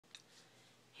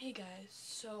Hey guys,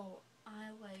 so I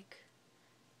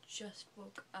just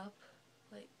woke up,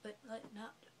 but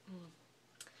not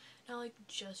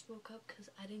just woke up because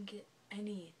I didn't get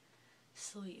any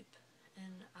sleep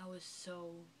and I was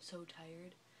so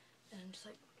tired and just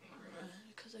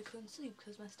because I couldn't sleep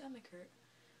because my stomach hurt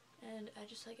and I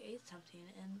just ate something,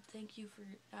 and thank you for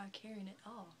not caring at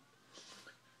all.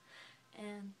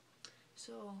 And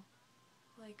so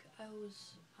I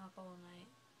was up all night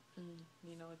and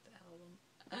with the album.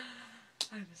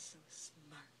 I was so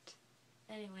smart.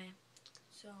 Anyway,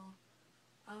 so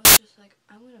I was just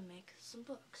I'm gonna make some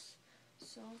books.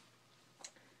 So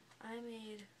I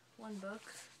made one book.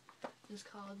 It's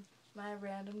called My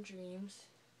Random Dreams,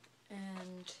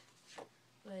 and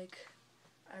I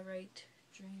write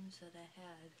dreams that I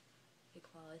had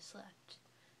while I slept,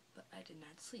 but I did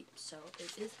not sleep, so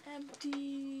it is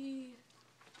empty.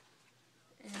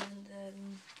 And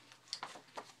then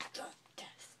the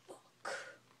death book.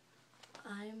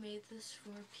 I made this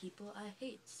for people I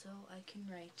hate, so I can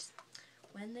write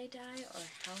when they die or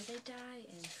how they die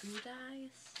and who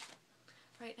dies.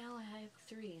 Right now I have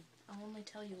 3. I'll only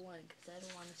tell you one because I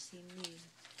don't want to seem mean.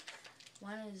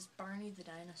 One is Barney the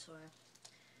dinosaur.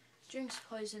 Drinks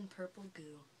poison purple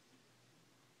goo.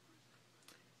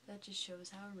 That just shows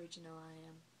how original I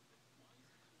am.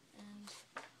 And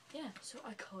yeah, so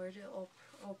I colored it all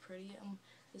pretty.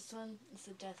 This one is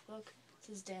the death book. It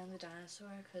says Dan the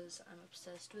dinosaur because I'm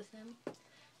obsessed with him.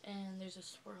 And there's a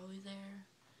swirly there.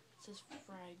 It says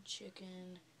fried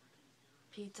chicken,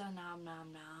 pizza nom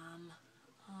nom nom,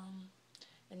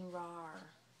 and rawr.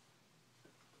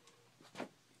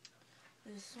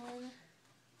 This one,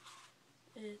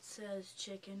 it says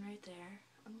chicken right there.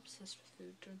 I'm obsessed with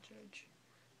food, don't judge.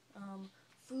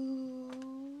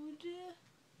 Food,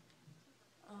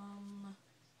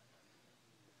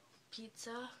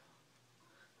 pizza,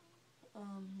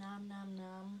 nom nom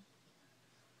nom,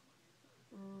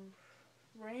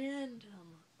 random,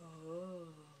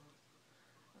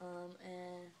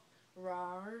 and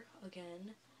rawr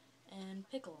again, and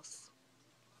pickles.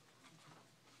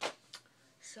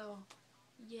 So,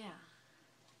 yeah.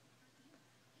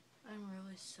 I'm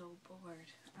really so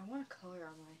bored. I want to color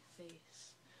on my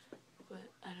face, but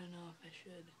I don't know if I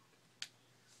should.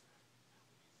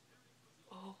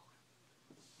 Oh,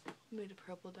 I made a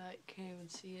purple dye. Can't even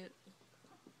see it.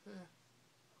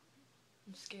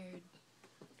 I'm scared.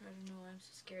 I don't know why I'm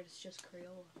so scared. It's just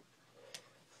Crayola.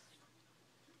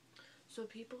 So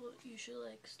people, you should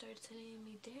start sending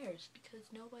me dares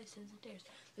because nobody sends a dares.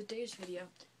 The dares video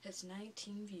has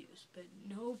 19 views, but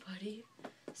nobody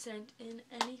sent in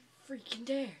any freaking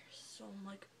dares. So I'm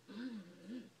like,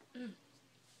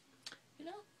 you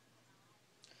know?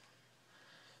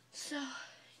 So,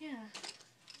 yeah.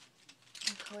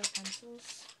 I color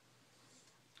pencils.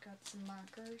 Got some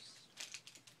markers.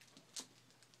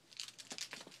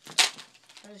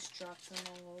 I just dropped them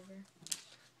all over.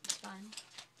 It's fine.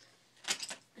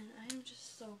 And I am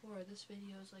just so bored. This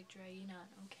video is dragging on.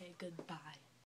 Okay, goodbye.